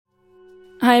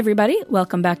Hi, everybody.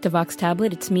 Welcome back to Vox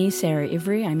Tablet. It's me, Sarah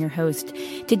Ivry. I'm your host.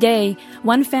 Today,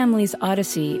 one family's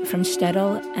odyssey from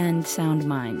shtetl and sound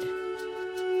mind.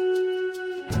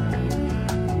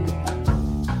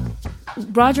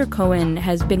 Roger Cohen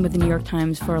has been with the New York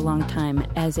Times for a long time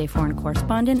as a foreign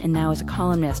correspondent and now as a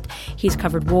columnist. He's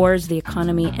covered wars, the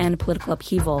economy, and political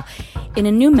upheaval. In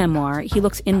a new memoir, he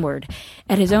looks inward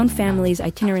at his own family's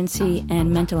itinerancy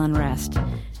and mental unrest.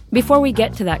 Before we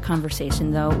get to that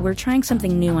conversation, though, we're trying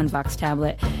something new on Vox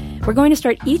Tablet. We're going to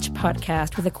start each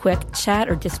podcast with a quick chat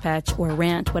or dispatch or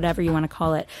rant, whatever you want to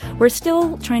call it. We're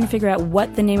still trying to figure out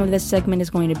what the name of this segment is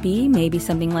going to be, maybe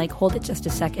something like Hold It Just a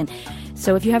Second.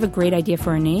 So if you have a great idea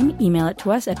for a name, email it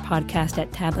to us at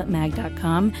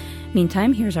podcast@tabletmag.com.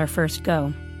 Meantime, here's our first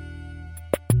go.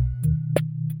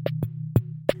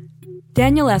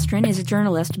 Daniel Estrin is a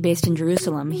journalist based in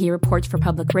Jerusalem. He reports for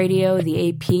Public Radio, the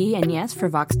AP, and yes, for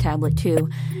Vox Tablet too.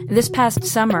 This past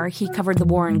summer, he covered the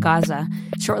war in Gaza.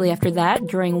 Shortly after that,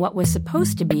 during what was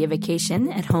supposed to be a vacation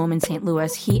at home in St.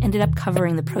 Louis, he ended up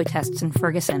covering the protests in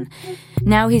Ferguson.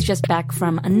 Now he's just back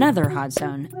from another hot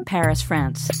zone, Paris,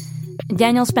 France.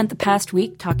 Daniel spent the past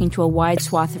week talking to a wide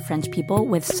swath of French people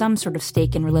with some sort of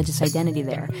stake in religious identity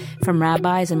there, from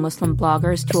rabbis and Muslim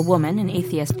bloggers to a woman, an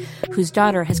atheist, whose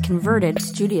daughter has converted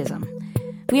to Judaism.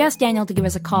 We asked Daniel to give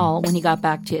us a call when he got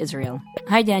back to Israel.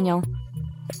 Hi, Daniel.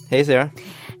 Hey, Sarah.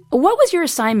 What was your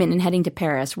assignment in heading to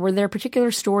Paris? Were there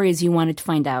particular stories you wanted to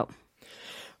find out?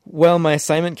 Well, my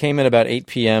assignment came at about 8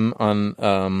 p.m.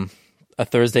 on a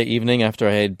Thursday evening after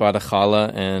I had bought a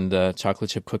challah and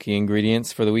chocolate chip cookie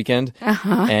ingredients for the weekend.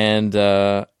 Uh-huh. And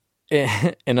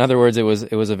in other words, it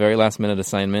was a very last minute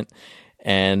assignment.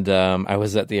 And I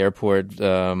was at the airport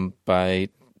by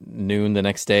noon the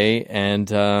next day.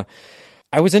 And I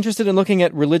was interested in looking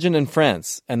at religion in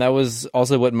France. And that was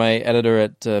also what my editor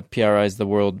at PRI's The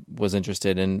World was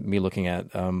interested in me looking at.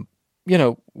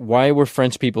 Why were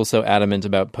French people so adamant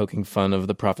about poking fun of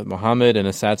the Prophet Muhammad in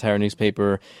a satire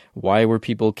newspaper? Why were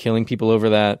people killing people over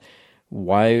that?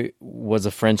 Why was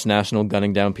a French national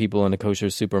gunning down people in a kosher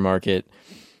supermarket?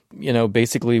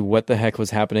 Basically what the heck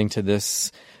was happening to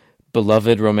this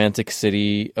beloved romantic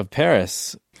city of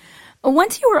Paris?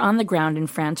 Once you were on the ground in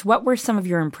France, what were some of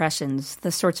your impressions,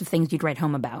 the sorts of things you'd write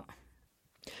home about?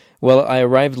 Well, I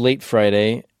arrived late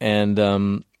Friday,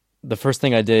 and the first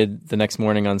thing I did the next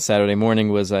morning on Saturday morning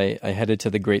was I headed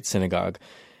to the Great Synagogue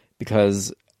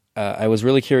because I was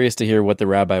really curious to hear what the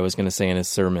rabbi was going to say in his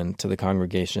sermon to the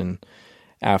congregation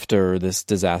after this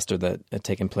disaster that had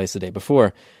taken place the day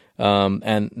before.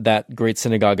 And that Great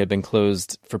Synagogue had been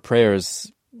closed for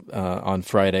prayers on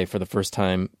Friday for the first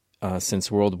time since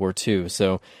World War II.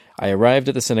 So I arrived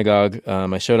at the synagogue.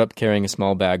 I showed up carrying a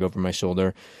small bag over my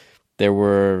shoulder. There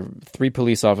were 3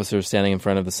 police officers standing in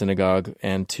front of the synagogue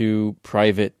and 2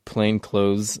 private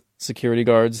plainclothes security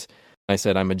guards. I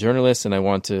said, I'm a journalist and I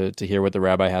want to hear what the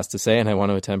rabbi has to say and I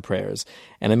want to attend prayers.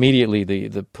 And immediately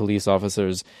the police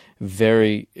officers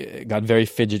got very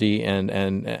fidgety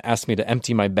and asked me to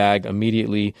empty my bag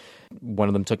immediately. One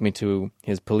of them took me to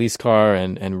his police car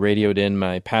and radioed in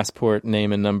my passport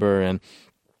name and number. And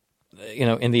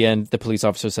in the end, the police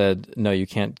officer said, no, you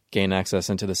can't gain access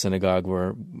into the synagogue.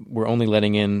 We're only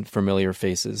letting in familiar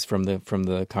faces from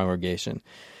the congregation.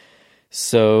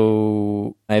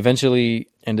 So I eventually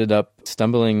ended up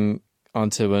stumbling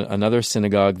onto another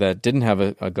synagogue that didn't have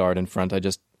a guard in front.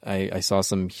 I saw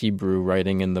some Hebrew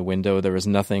writing in the window. There was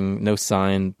no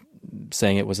sign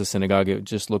saying it was a synagogue. It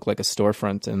just looked like a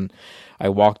storefront. And I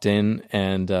walked in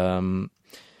and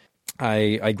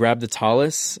I grabbed a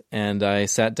tallis and I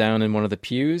sat down in one of the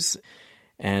pews,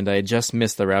 and I just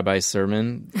missed the rabbi's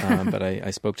sermon, but I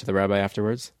spoke to the rabbi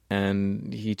afterwards,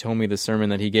 and he told me the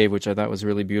sermon that he gave, which I thought was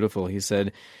really beautiful. He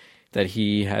said that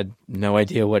he had no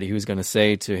idea what he was going to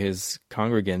say to his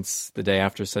congregants the day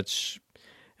after such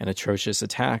an atrocious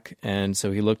attack, and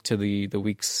so he looked to the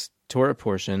week's Torah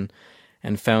portion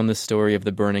and found the story of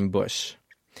the burning bush.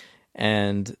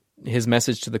 And his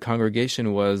message to the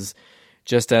congregation was,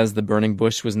 just as the burning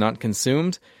bush was not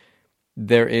consumed,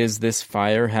 there is this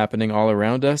fire happening all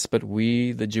around us, but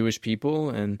we, the Jewish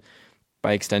people, and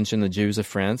by extension the Jews of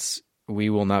France, we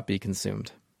will not be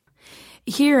consumed.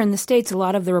 Here in the States, a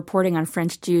lot of the reporting on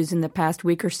French Jews in the past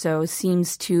week or so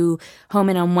seems to home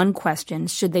in on one question: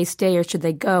 should they stay or should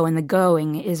they go? And the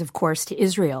going is, of course, to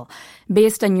Israel.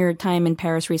 Based on your time in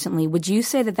Paris recently, would you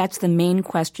say that that's the main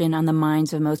question on the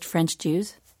minds of most French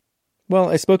Jews? Well,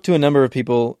 I spoke to a number of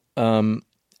people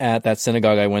at that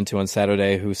synagogue I went to on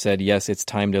Saturday who said, yes, it's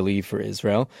time to leave for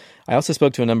Israel. I also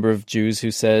spoke to a number of Jews who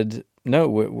said, no,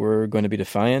 we're going to be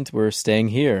defiant. We're staying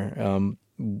here.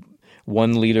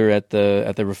 One leader at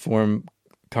the Reform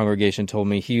congregation told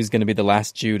me he was going to be the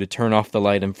last Jew to turn off the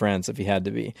light in France if he had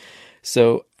to be.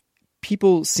 So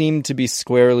people seemed to be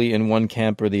squarely in one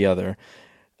camp or the other.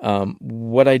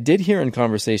 What I did hear in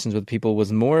conversations with people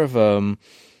was more of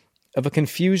a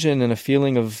confusion and a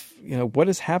feeling of, what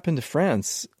has happened to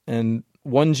France? And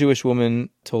one Jewish woman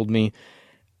told me,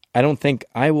 I don't think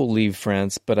I will leave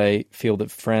France, but I feel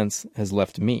that France has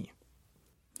left me.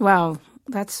 Wow,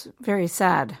 that's very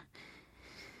sad.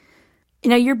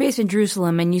 You're based in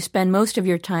Jerusalem and you spend most of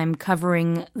your time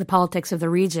covering the politics of the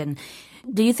region.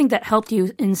 Do you think that helped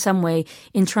you in some way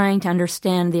in trying to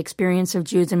understand the experience of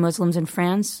Jews and Muslims in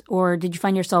France? Or did you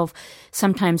find yourself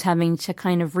sometimes having to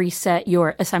kind of reset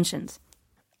your assumptions?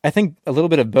 I think a little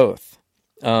bit of both.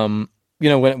 When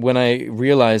I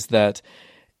realized that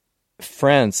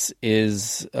France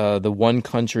is the one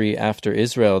country after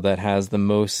Israel that has the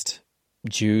most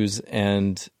Jews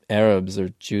and Arabs, or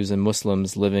Jews and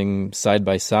Muslims living side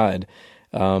by side,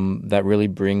 that really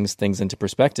brings things into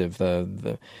perspective.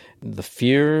 The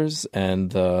fears and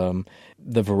the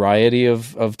variety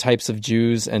of types of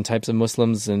Jews and types of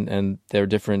Muslims and their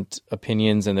different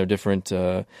opinions and their different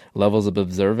levels of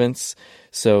observance.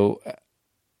 So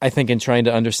I think in trying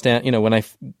to understand,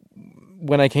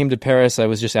 when I came to Paris, I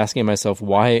was just asking myself,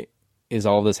 why is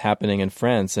all this happening in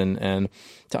France? And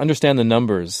to understand the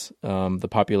numbers, the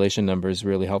population numbers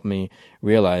really helped me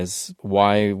realize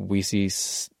why we see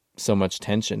so much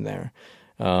tension there.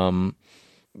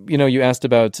 You asked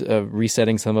about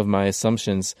resetting some of my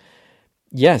assumptions.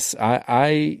 Yes,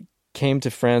 I came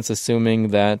to France assuming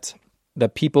that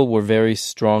people were very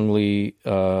strongly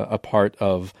a part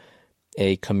of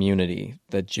a community,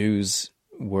 that Jews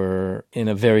were in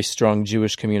a very strong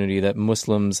Jewish community, that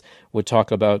Muslims would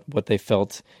talk about what they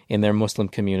felt in their Muslim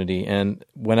community. And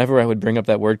whenever I would bring up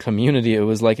that word community, it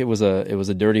was like it was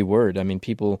a dirty word. I mean,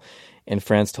 people in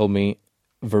France told me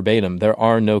verbatim, there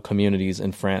are no communities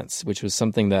in France, which was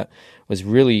something that was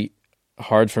really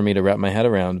hard for me to wrap my head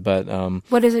around. But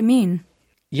what does it mean?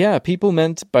 Yeah, people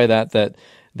meant by that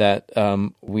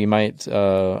we might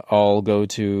all go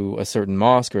to a certain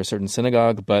mosque or a certain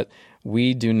synagogue, but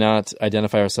we do not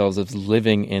identify ourselves as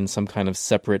living in some kind of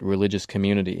separate religious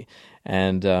community.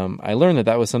 And I learned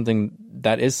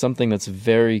that is something that's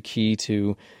very key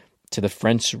to the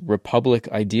French Republic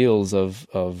ideals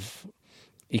of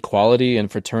equality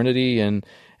and fraternity and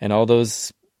all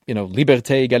those,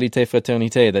 liberté, égalité,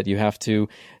 fraternité, that you have to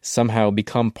somehow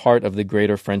become part of the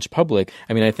greater French public.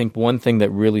 I mean, I think one thing that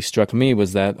really struck me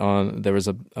was that there was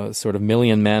a sort of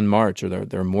million-man march, or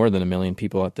there are more than 1 million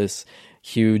people at this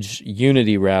huge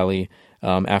unity rally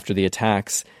after the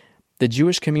attacks. The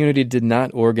Jewish community did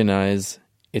not organize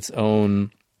its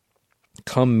own,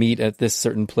 come meet at this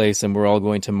certain place and we're all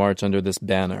going to march under this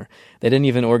banner. They didn't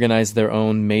even organize their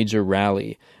own major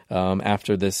rally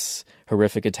after this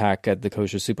horrific attack at the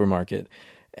kosher supermarket.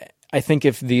 I think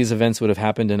if these events would have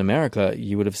happened in America,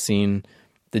 you would have seen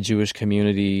the Jewish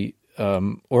community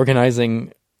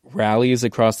organizing rallies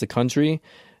across the country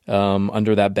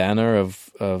under that banner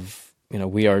of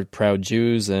we are proud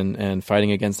Jews and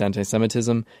fighting against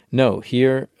anti-Semitism. No,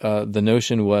 here the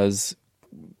notion was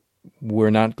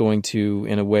we're not going to,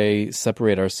 in a way,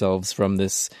 separate ourselves from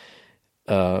this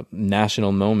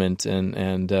national moment.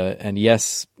 And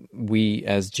yes, we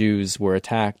as Jews were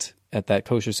attacked at that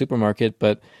kosher supermarket,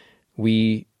 but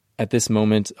we at this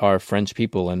moment are French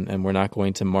people, and we're not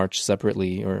going to march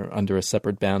separately or under a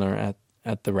separate banner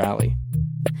at the rally.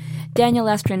 Daniel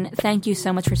Estrin, thank you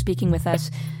so much for speaking with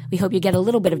us. We hope you get a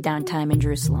little bit of downtime in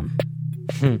Jerusalem.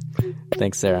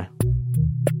 Thanks, Sarah.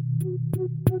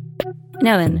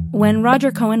 Now then, when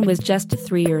Roger Cohen was just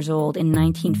 3 years old in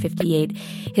 1958,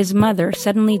 his mother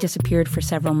suddenly disappeared for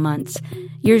several months.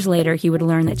 Years later, he would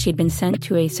learn that she'd been sent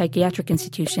to a psychiatric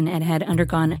institution and had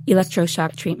undergone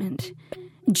electroshock treatment.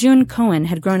 June Cohen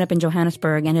had grown up in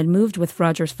Johannesburg and had moved with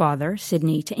Roger's father,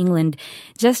 Sidney, to England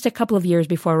just a couple of years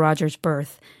before Roger's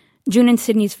birth. June and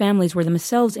Sidney's families were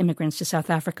themselves immigrants to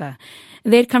South Africa.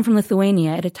 They had come from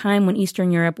Lithuania at a time when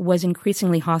Eastern Europe was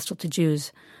increasingly hostile to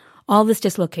Jews. All this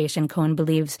dislocation, Cohen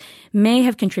believes, may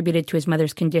have contributed to his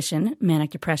mother's condition, manic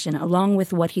depression, along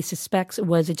with what he suspects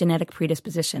was a genetic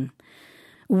predisposition.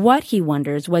 What, he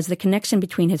wonders, was the connection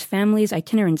between his family's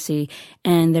itinerancy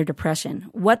and their depression.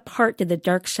 What part did the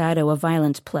dark shadow of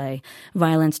violence play,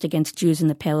 violence against Jews in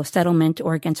the Pale of Settlement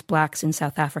or against blacks in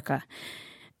South Africa?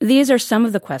 These are some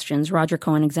of the questions Roger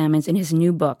Cohen examines in his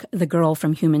new book, The Girl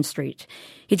from Human Street.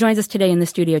 He joins us today in the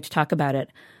studio to talk about it.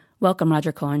 Welcome,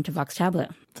 Roger Cohen, to Vox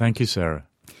Tablet. Thank you, Sarah.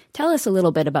 Tell us a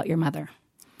little bit about your mother.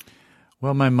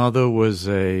 Well, my mother was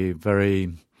a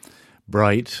very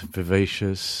bright,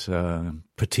 vivacious,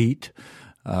 petite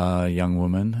young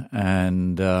woman,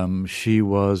 and she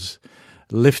was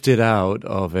lifted out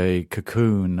of a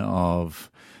cocoon of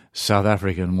South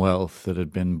African wealth that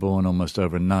had been born almost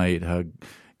overnight. Her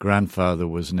grandfather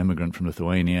was an immigrant from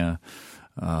Lithuania,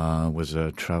 was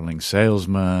a traveling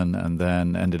salesman, and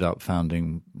then ended up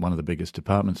founding one of the biggest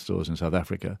department stores in South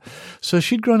Africa. So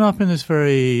she'd grown up in this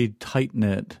very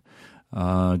tight-knit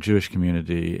Jewish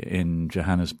community in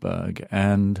Johannesburg,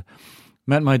 and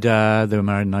met my dad. They were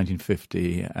married in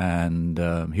 1950,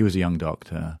 and he was a young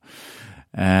doctor.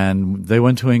 And they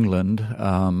went to England.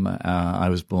 I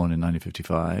was born in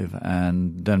 1955,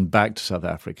 and then back to South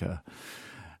Africa.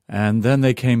 And then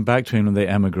they came back to England. They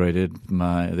emigrated.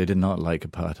 They did not like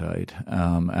apartheid,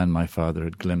 and my father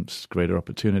had glimpsed greater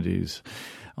opportunities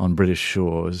on British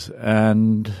shores.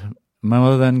 And my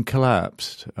mother then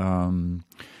collapsed.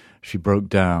 She broke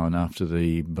down after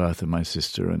the birth of my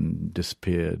sister and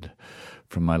disappeared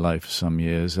from my life for some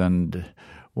years. And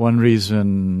one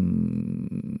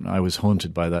reason I was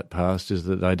haunted by that past is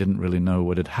that I didn't really know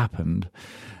what had happened.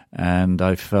 And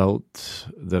I felt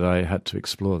that I had to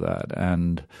explore that,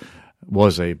 and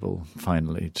was able,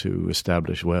 finally, to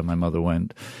establish where my mother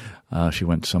went. She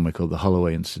went to somewhere called the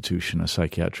Holloway Institution, a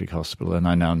psychiatric hospital, and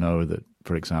I now know that,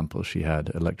 for example, she had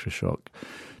electroshock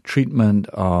treatment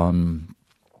on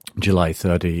July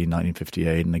 30,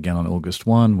 1958, and again on August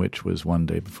 1, which was one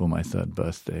day before my third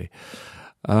birthday.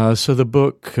 So the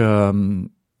book,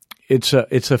 it's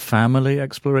a family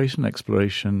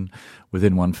exploration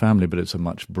within one family, but it's a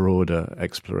much broader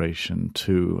exploration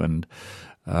too. And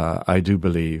I do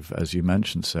believe, as you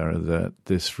mentioned, Sarah, that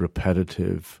this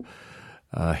repetitive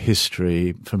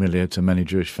history, familiar to many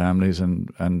Jewish families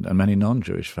and many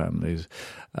non-Jewish families,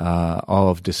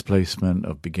 of displacement,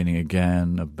 of beginning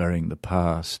again, of burying the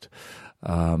past,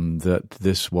 that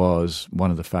this was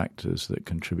one of the factors that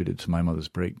contributed to my mother's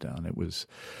breakdown. It was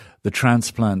the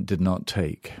transplant did not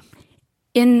take.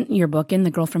 In your book, in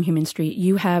The Girl from Human Street,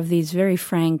 you have these very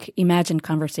frank, imagined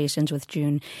conversations with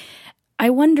June. I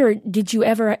wonder, did you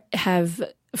ever have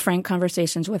frank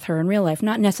conversations with her in real life,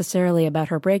 not necessarily about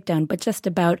her breakdown, but just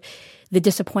about the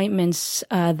disappointments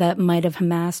that might have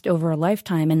amassed over a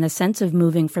lifetime and the sense of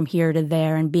moving from here to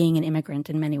there and being an immigrant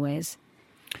in many ways?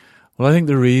 Well, I think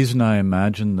the reason I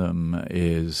imagine them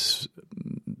is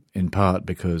in part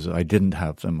because I didn't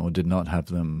have them or did not have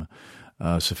them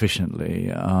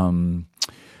sufficiently.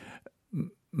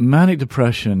 Manic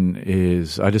depression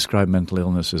is, I describe mental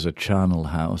illness as a charnel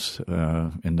house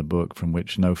in the book from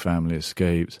which no family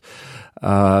escapes.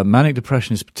 Manic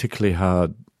depression is particularly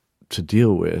hard to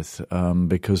deal with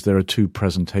because there are two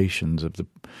presentations of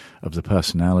the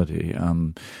personality.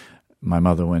 My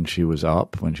mother, when she was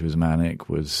manic,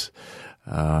 was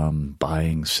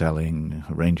buying, selling,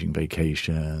 arranging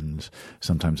vacations,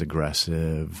 sometimes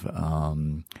aggressive,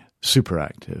 super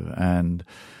active. And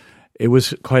it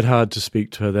was quite hard to speak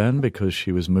to her then because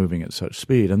she was moving at such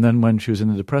speed. And then when she was in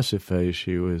the depressive phase,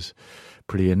 she was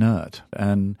pretty inert.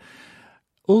 And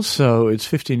also, it's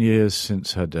 15 years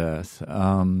since her death.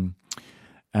 And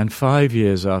 5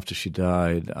 years after she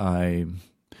died,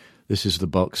 this is the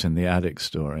box in the attic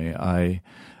story. I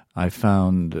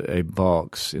found a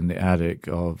box in the attic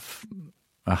of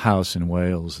a house in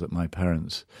Wales that my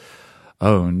parents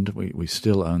owned. We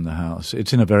still own the house.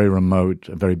 It's in a very remote,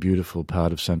 a very beautiful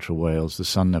part of central Wales. The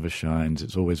sun never shines.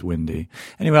 It's always windy.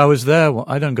 Anyway, I was there.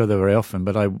 I don't go there very often,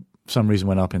 but I, for some reason,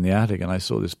 went up in the attic and I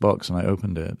saw this box and I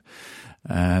opened it.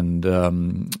 And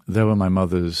there were my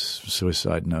mother's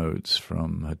suicide notes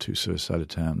from her 2 suicide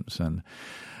attempts. And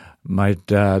my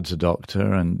dad's a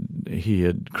doctor, and he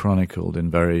had chronicled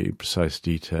in very precise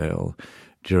detail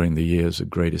during the years of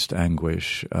greatest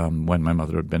anguish, when my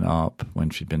mother had been up,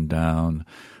 when she'd been down,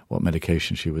 what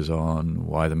medication she was on,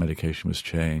 why the medication was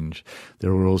changed.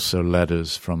 There were also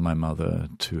letters from my mother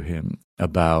to him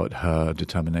about her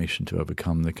determination to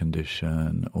overcome the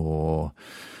condition, or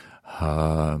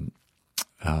her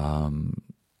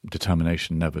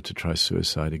determination never to try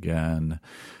suicide again.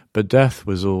 But death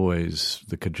was always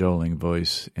the cajoling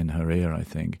voice in her ear, I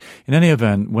think. In any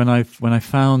event, when I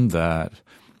found that,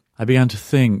 I began to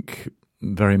think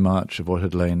very much of what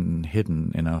had lain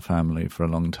hidden in our family for a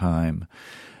long time.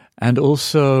 And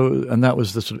that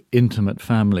was the sort of intimate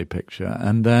family picture.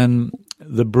 And then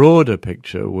the broader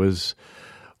picture was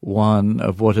one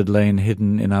of what had lain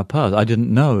hidden in our past. I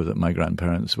didn't know that my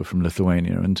grandparents were from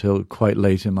Lithuania until quite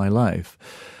late in my life.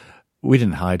 We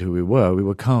didn't hide who we were. We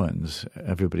were Cohens.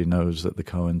 Everybody knows that the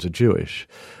Cohens are Jewish.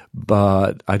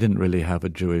 But I didn't really have a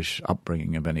Jewish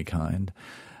upbringing of any kind.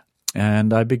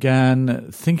 And I began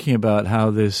thinking about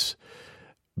how this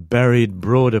buried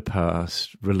broader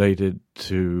past related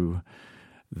to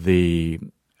the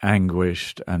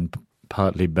anguished and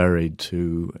partly buried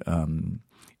to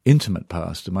intimate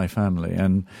past of my family.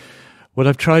 And what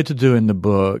I've tried to do in the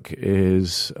book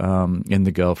is, in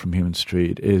The Girl from Human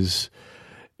Street, is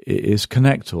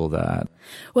connect all that.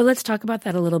 Well, let's talk about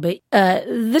that a little bit.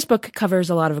 This book covers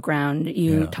a lot of ground.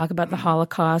 You talk about the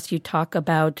Holocaust. You talk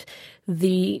about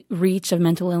the reach of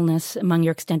mental illness among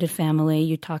your extended family.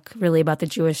 You talk really about the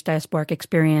Jewish diasporic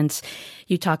experience.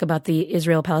 You talk about the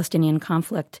Israel-Palestinian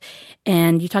conflict.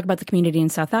 And you talk about the community in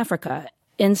South Africa.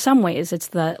 In some ways, it's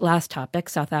the last topic,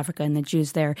 South Africa and the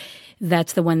Jews there.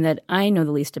 That's the one that I know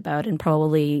the least about, and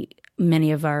probably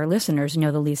many of our listeners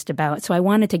know the least about. So I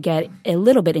wanted to get a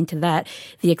little bit into that,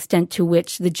 the extent to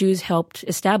which the Jews helped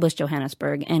establish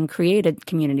Johannesburg and create a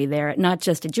community there, not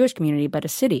just a Jewish community, but a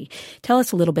city. Tell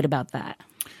us a little bit about that.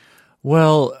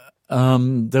 Well,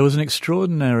 there was an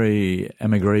extraordinary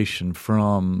emigration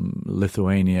from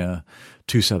Lithuania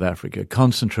to South Africa,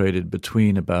 concentrated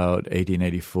between about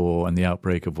 1884 and the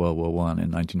outbreak of World War I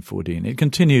in 1914. It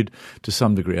continued to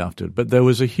some degree after, but there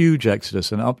was a huge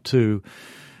exodus, and up to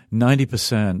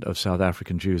 90% of South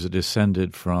African Jews are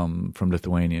descended from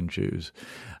Lithuanian Jews.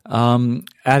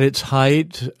 At its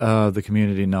height, the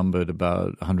community numbered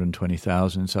about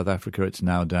 120,000 in South Africa. It's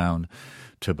now down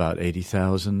to about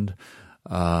 80,000.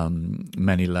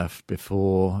 Many left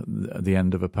before the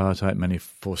end of apartheid. Many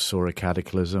foresaw a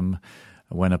cataclysm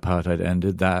when apartheid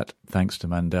ended. That, thanks to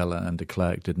Mandela and de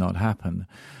Klerk, did not happen.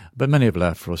 But many have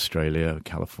left for Australia,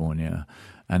 California,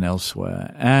 and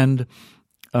elsewhere. And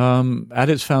at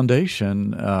its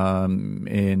foundation,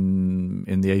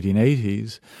 in the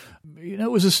 1880s,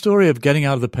 it was a story of getting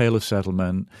out of the Pale of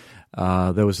Settlement.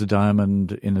 There was the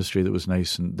diamond industry that was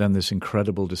nascent, then this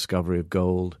incredible discovery of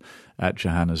gold at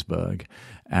Johannesburg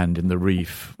and in the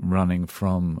reef running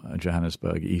from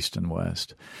Johannesburg east and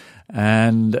west.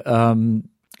 And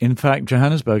in fact,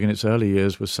 Johannesburg in its early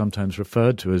years was sometimes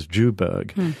referred to as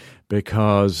Jewburg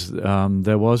because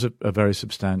there was a very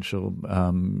substantial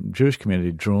Jewish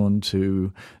community drawn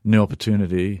to new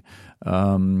opportunity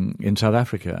in South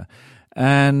Africa.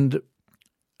 And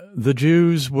the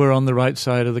Jews were on the right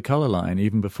side of the color line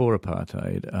even before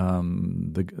apartheid.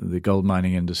 The gold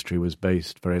mining industry was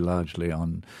based very largely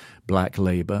on black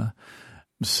labor.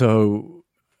 So,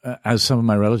 as some of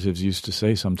my relatives used to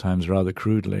say sometimes rather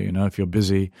crudely, if you're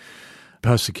busy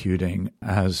persecuting,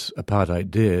 as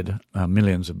apartheid did,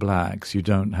 millions of blacks, you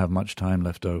don't have much time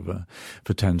left over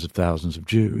for tens of thousands of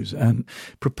Jews. And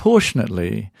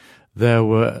proportionately, there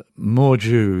were more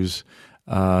Jews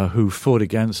who fought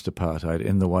against apartheid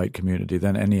in the white community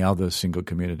than any other single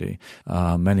community.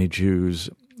 Many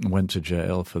Jews went to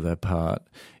jail for their part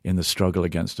in the struggle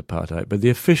against apartheid. But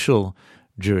the official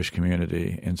Jewish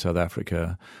community in South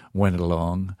Africa went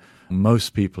along.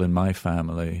 Most people in my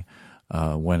family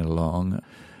went along.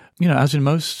 As in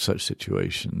most such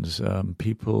situations,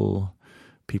 people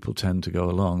tend to go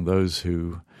along. Those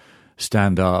who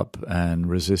stand up and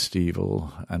resist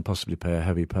evil and possibly pay a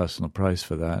heavy personal price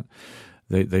for that,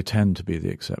 they tend to be the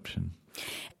exception.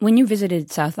 When you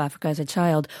visited South Africa as a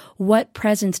child, what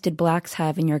presence did blacks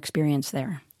have in your experience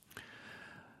there?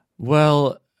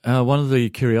 Well, one of the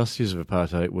curiosities of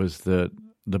apartheid was that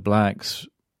the blacks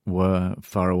were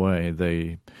far away.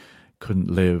 They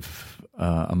couldn't live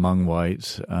among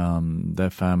whites. Their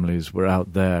families were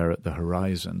out there at the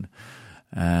horizon.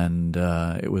 And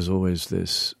it was always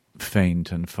this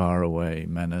faint and far away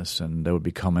menace, and there would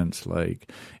be comments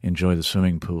like, enjoy the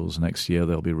swimming pools, next year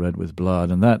they'll be red with blood,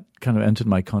 and that kind of entered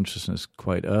my consciousness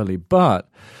quite early. But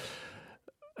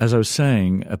as I was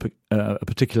saying, a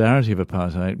particularity of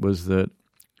apartheid was that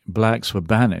blacks were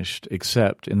banished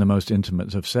except in the most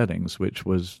intimate of settings, which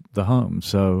was the home.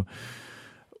 So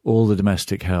all the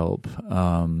domestic help,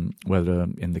 whether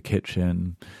in the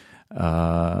kitchen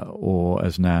or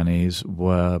as nannies,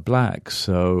 were blacks.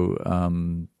 So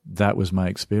that was my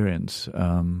experience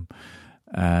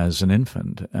as an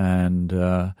infant. And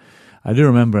I do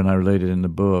remember, and I related in the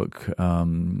book,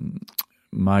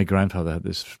 my grandfather had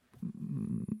this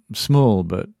small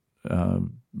but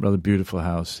rather beautiful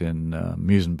house in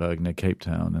Muizenberg near Cape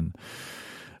Town, and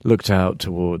looked out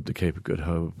toward the Cape of Good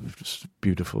Hope, just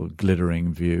beautiful,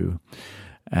 glittering view.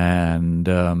 And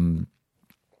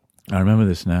I remember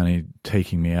this nanny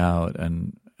taking me out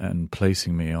and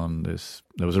placing me on this.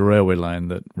 There was a railway line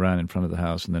that ran in front of the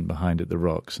house, and then behind it the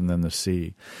rocks, and then the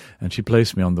sea. And she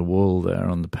placed me on the wall there,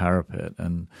 on the parapet.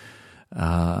 And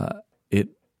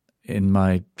in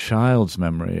my child's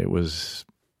memory, it was,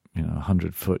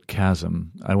 100-foot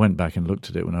chasm. I went back and looked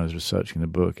at it when I was researching the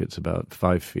book. It's about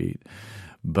 5 feet.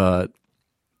 But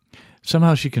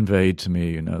somehow she conveyed to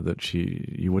me, that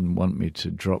you wouldn't want me to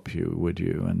drop you, would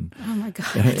you? And oh my God,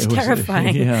 it's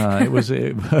terrifying. Yeah, it was.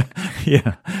 It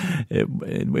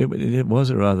was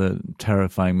a rather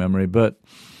terrifying memory, but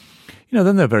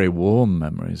then there are very warm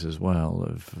memories as well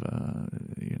of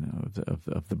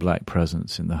the black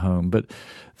presence in the home. But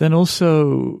then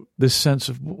also this sense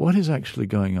of what is actually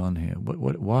going on here.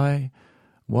 Why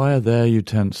are their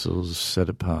utensils set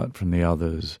apart from the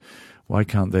others? Why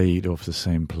can't they eat off the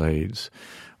same plates?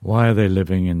 Why are they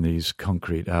living in these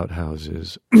concrete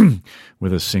outhouses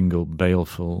with a single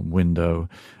baleful window?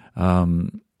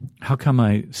 How come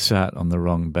I sat on the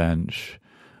wrong bench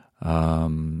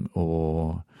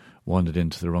or wandered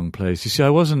into the wrong place? You see,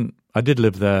 I did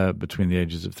live there between the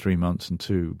ages of 3 months and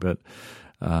 2, but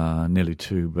nearly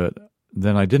 2. But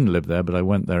then I didn't live there, but I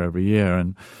went there every year.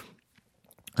 And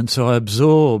so I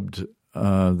absorbed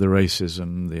the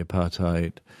racism, the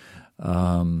apartheid,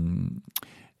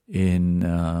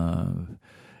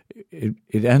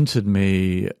 it entered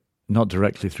me not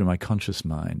directly through my conscious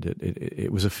mind.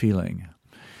 It was a feeling.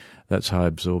 That's how I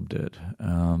absorbed it,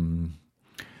 and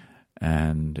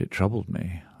it troubled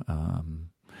me.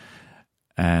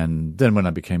 And then when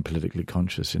I became politically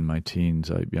conscious in my teens,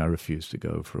 I refused to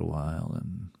go for a while.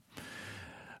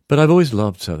 But I've always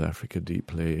loved South Africa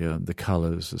deeply. The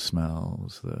colors, the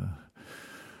smells, the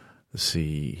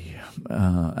sea,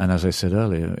 and as I said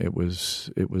earlier, it was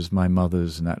my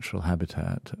mother's natural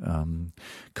habitat.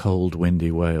 Cold,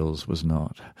 windy Wales was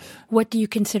not. What do you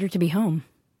consider to be home?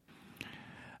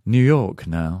 New York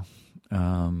now.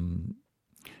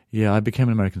 I became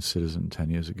an American citizen 10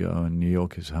 years ago, and New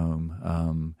York is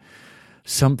home.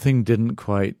 Something didn't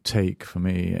quite take for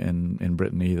me in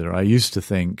Britain either. I used to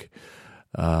think,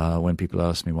 when people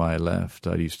asked me why I left,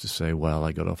 I used to say, well,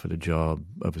 I got offered a job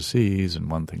overseas and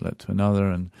one thing led to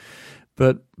another.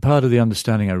 But part of the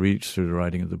understanding I reached through the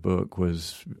writing of the book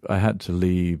was I had to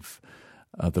leave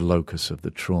the locus of the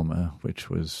trauma, which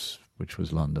was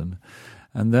London.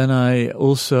 And then I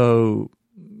also,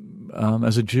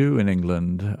 as a Jew in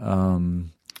England, and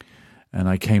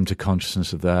I came to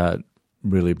consciousness of that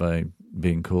really by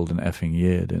being called an effing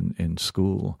yid in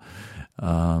school.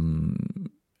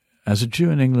 As a Jew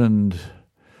in England,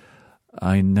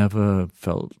 I never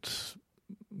felt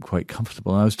quite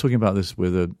comfortable. I was talking about this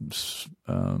with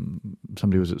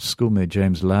somebody who was at school, mate,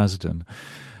 James Lasden,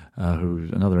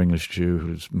 who's another English Jew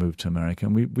who's moved to America.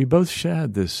 And we both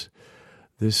shared this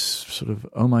sort of,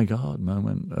 oh my God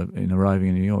moment in arriving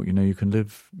in New York. You can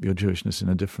live your Jewishness in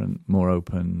a different, more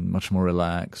open, much more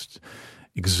relaxed,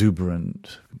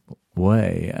 exuberant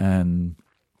way. And,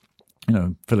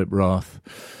 Philip Roth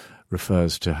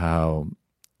refers to how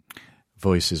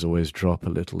voices always drop a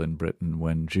little in Britain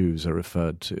when Jews are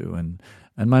referred to.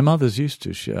 And my mother's used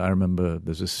to. I remember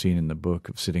there's a scene in the book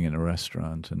of sitting in a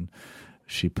restaurant and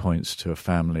she points to a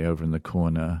family over in the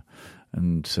corner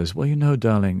and says, well,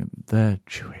 darling, they're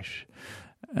Jewish.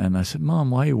 And I said,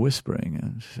 Mom, why are you whispering?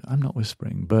 And she said, I'm not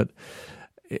whispering. But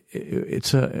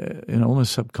it's an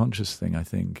almost subconscious thing, I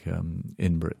think,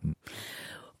 in Britain.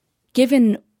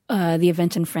 Given the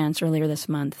event in France earlier this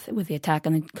month with the attack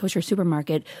on the kosher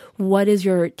supermarket, what is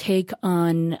your take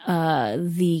on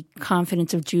the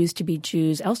confidence of Jews to be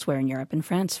Jews elsewhere in Europe, in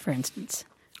France, for instance?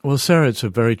 Well, Sarah, it's a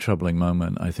very troubling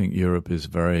moment. I think Europe is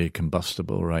very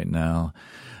combustible right now.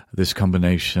 This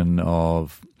combination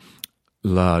of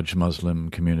large Muslim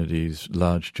communities,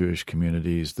 large Jewish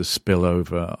communities, the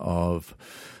spillover of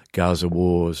Gaza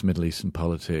wars, Middle Eastern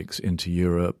politics into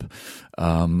Europe,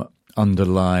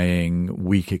 underlying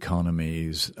weak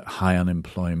economies, high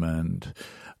unemployment,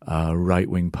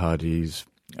 right-wing parties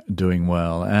doing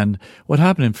well. And what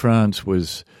happened in France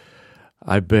was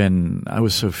I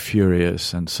was so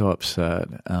furious and so upset,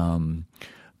 calmed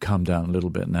down a little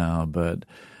bit now, but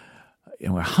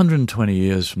 120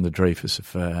 years from the Dreyfus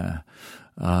affair,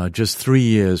 just 3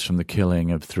 years from the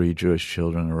killing of 3 Jewish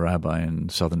children, a rabbi in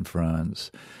southern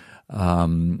France,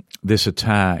 this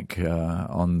attack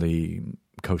on the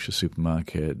kosher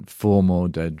supermarket, 4 more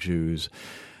dead Jews.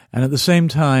 And at the same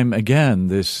time, again,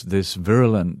 this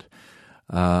virulent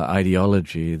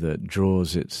ideology that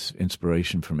draws its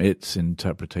inspiration from its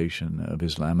interpretation of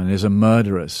Islam and is a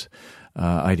murderous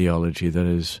ideology that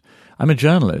is... I'm a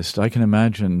journalist. I can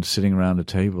imagine sitting around a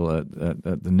table at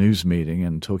the news meeting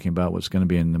and talking about what's going to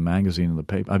be in the magazine or the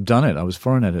paper. I've done it. I was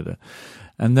foreign editor.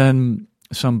 And then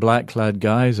some black-clad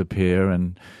guys appear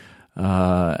and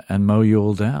mow you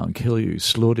all down, kill you,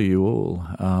 slaughter you all,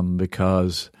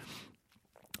 because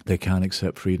They can't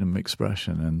accept freedom of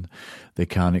expression, and they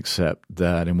can't accept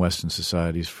that in Western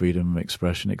societies freedom of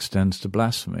expression extends to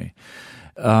blasphemy.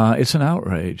 It's an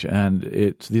outrage, and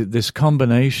this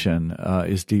combination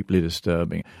is deeply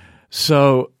disturbing.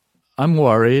 So I'm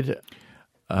worried.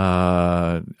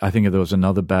 I think if there was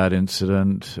another bad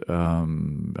incident,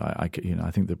 I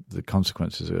think the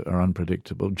consequences are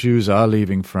unpredictable. Jews are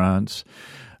leaving France.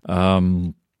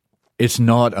 It's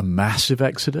not a massive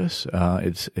exodus.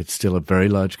 It's still a very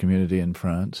large community in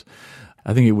France.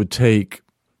 I think it would take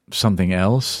something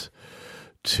else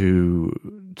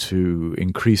to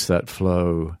increase that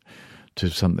flow to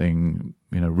something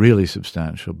really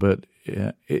substantial. But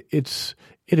it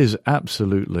is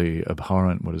absolutely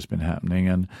abhorrent what has been happening.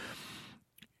 And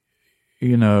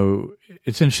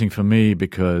it's interesting for me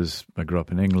because I grew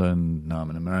up in England. Now I'm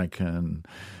an American.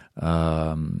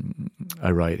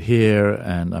 I write here,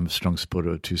 and I'm a strong supporter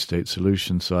of a two-state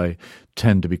solution, so I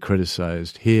tend to be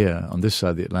criticized here on this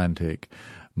side of the Atlantic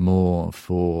more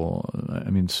for,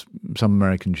 some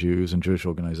American Jews and Jewish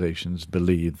organizations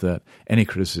believe that any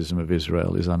criticism of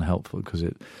Israel is unhelpful because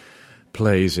it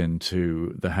plays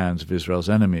into the hands of Israel's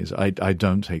enemies. I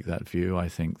don't take that view. I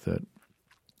think that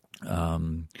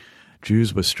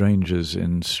Jews were strangers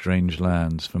in strange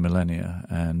lands for millennia,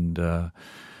 and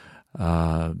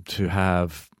to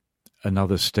have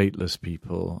another stateless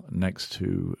people next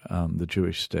to the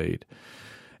Jewish state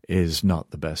is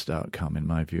not the best outcome in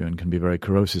my view, and can be very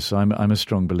corrosive. So I'm a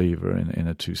strong believer in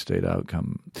a two-state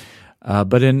outcome.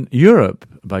 But in Europe,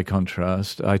 by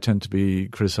contrast, I tend to be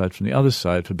criticized from the other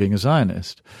side for being a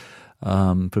Zionist,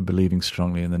 for believing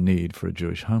strongly in the need for a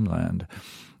Jewish homeland.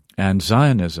 And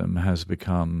Zionism has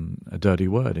become a dirty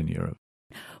word in Europe.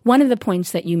 One of the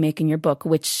points that you make in your book,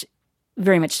 which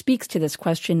very much speaks to this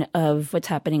question of what's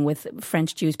happening with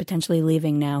French Jews potentially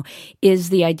leaving now, is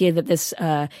the idea that this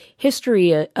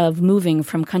history of moving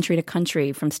from country to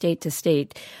country, from state to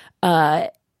state,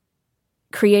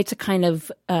 creates a kind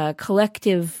of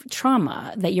collective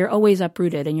trauma, that you're always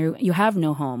uprooted and you have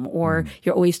no home, or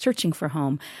you're always searching for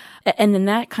home. And then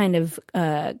that kind of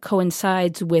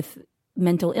coincides with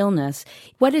mental illness.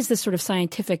 What is the sort of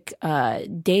scientific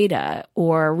data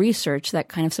or research that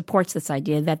kind of supports this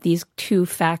idea that these two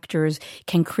factors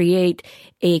can create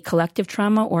a collective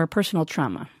trauma or a personal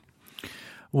trauma?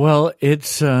 Well,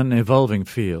 it's an evolving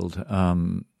field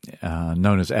known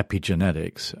as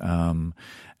epigenetics,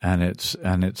 and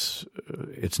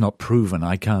it's not proven.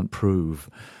 I can't prove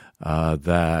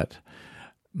that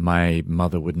my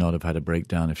mother would not have had a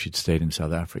breakdown if she'd stayed in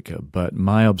South Africa. But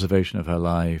my observation of her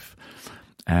life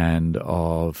and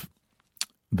of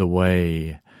the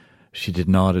way she did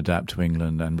not adapt to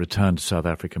England and returned to South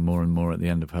Africa more and more at the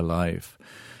end of her life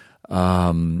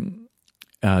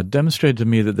demonstrated to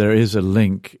me that there is a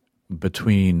link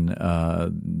between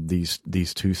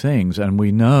these two things. And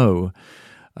we know,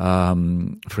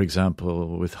 for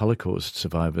example, with Holocaust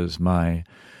survivors, my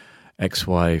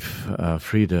ex-wife,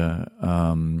 Frida,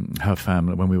 her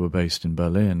family, when we were based in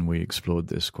Berlin, we explored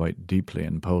this quite deeply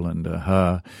in Poland.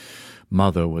 Her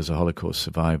mother was a Holocaust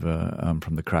survivor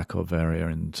from the Krakow area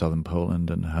in southern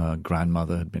Poland, and her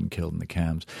grandmother had been killed in the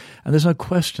camps. And there's no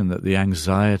question that the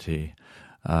anxiety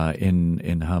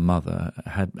in her mother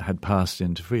had passed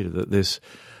into Frida, that this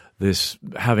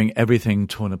having everything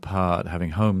torn apart,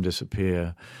 having home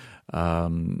disappear,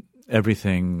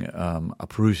 everything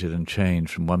uprooted and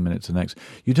changed from one minute to the next.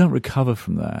 You don't recover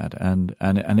from that, and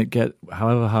it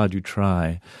however hard you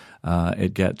try,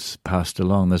 it gets passed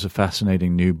along. There's a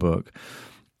fascinating new book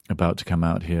about to come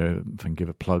out here, if I can give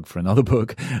a plug for another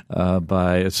book,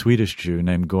 by a Swedish Jew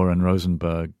named Goran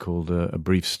Rosenberg, called A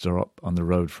Brief Stop on the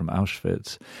Road from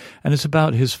Auschwitz. And it's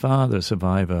about his father, a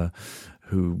survivor,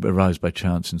 who arrives by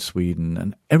chance in Sweden,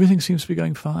 and everything seems to be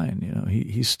going fine.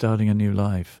 He's starting a new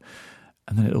life.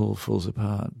 And then it all falls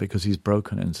apart because he's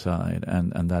broken inside,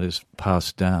 and that is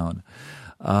passed down.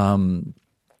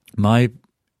 My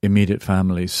immediate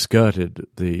family skirted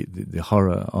the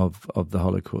horror of the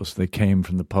Holocaust. They came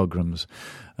from the pogroms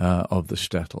of the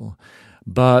shtetl.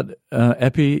 But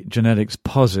epigenetics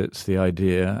posits the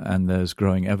idea, and there's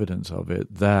growing evidence of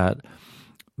it,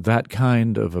 that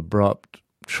kind of abrupt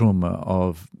trauma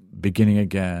of beginning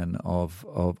again, of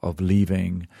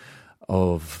leaving,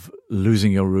 of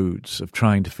losing your roots, of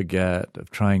trying to forget,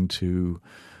 of trying to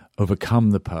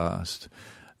overcome the past,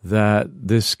 that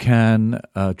this can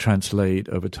translate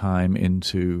over time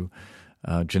into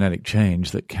genetic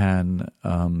change that can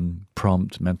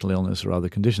prompt mental illness or other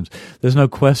conditions. There's no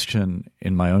question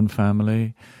in my own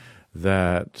family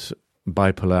that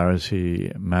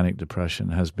bipolarity, manic depression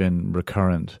has been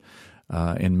recurrent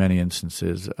in many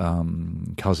instances.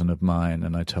 Cousin of mine,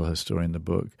 and I tell her story in the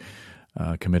book,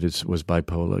 was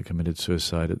bipolar, committed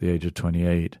suicide at the age of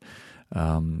 28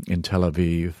 in Tel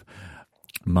Aviv.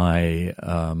 My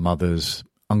mother's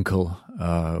uncle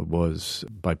was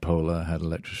bipolar, had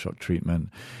electroshock treatment.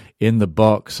 In the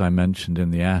box I mentioned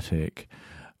in the attic,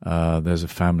 there's a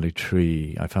family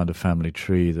tree. I found a family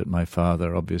tree that my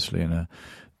father, obviously in a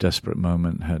desperate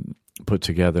moment, had put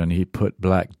together, and he put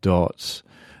black dots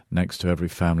next to every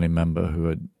family member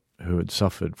who had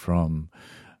suffered from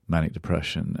manic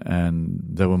depression, and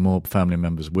there were more family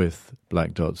members with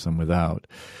black dots than without.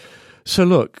 So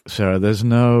look, Sarah, there's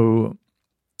no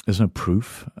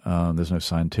proof. There's no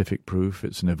scientific proof.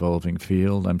 It's an evolving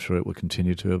field. I'm sure it will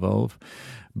continue to evolve,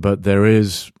 but there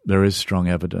is strong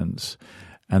evidence,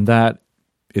 and that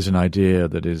is an idea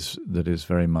that is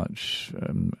very much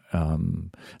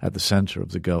at the center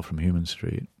of The Girl from Human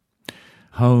Street.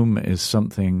 Home is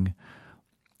something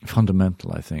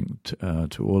fundamental, I think,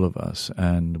 to all of us.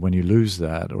 And when you lose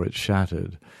that or it's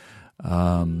shattered,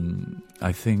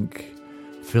 I think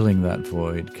filling that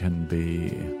void can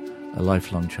be a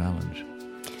lifelong challenge.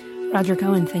 Roger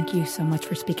Cohen, thank you so much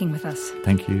for speaking with us.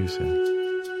 Thank you, Sarah.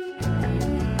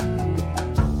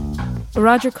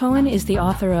 Roger Cohen is the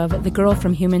author of The Girl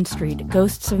from Human Street,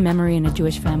 Ghosts of Memory in a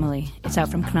Jewish Family. It's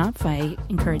out from Knopf. I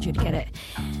encourage you to get it.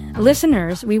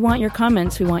 Listeners, we want your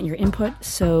comments. We want your input.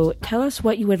 So tell us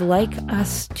what you would like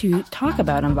us to talk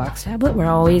about on Vox Tablet. We're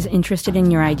always interested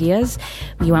in your ideas.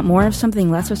 If you want more of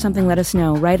something, less of something, let us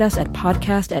know. Write us at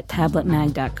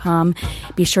podcast@tabletmag.com.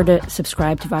 Be sure to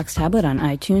subscribe to Vox Tablet on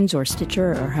iTunes or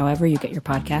Stitcher or however you get your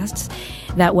podcasts.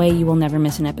 That way you will never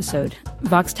miss an episode.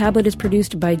 Vox Tablet is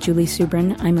produced by Julie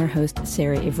Subrin. I'm your host,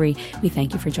 Sarah Ivry. We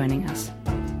thank you for joining us.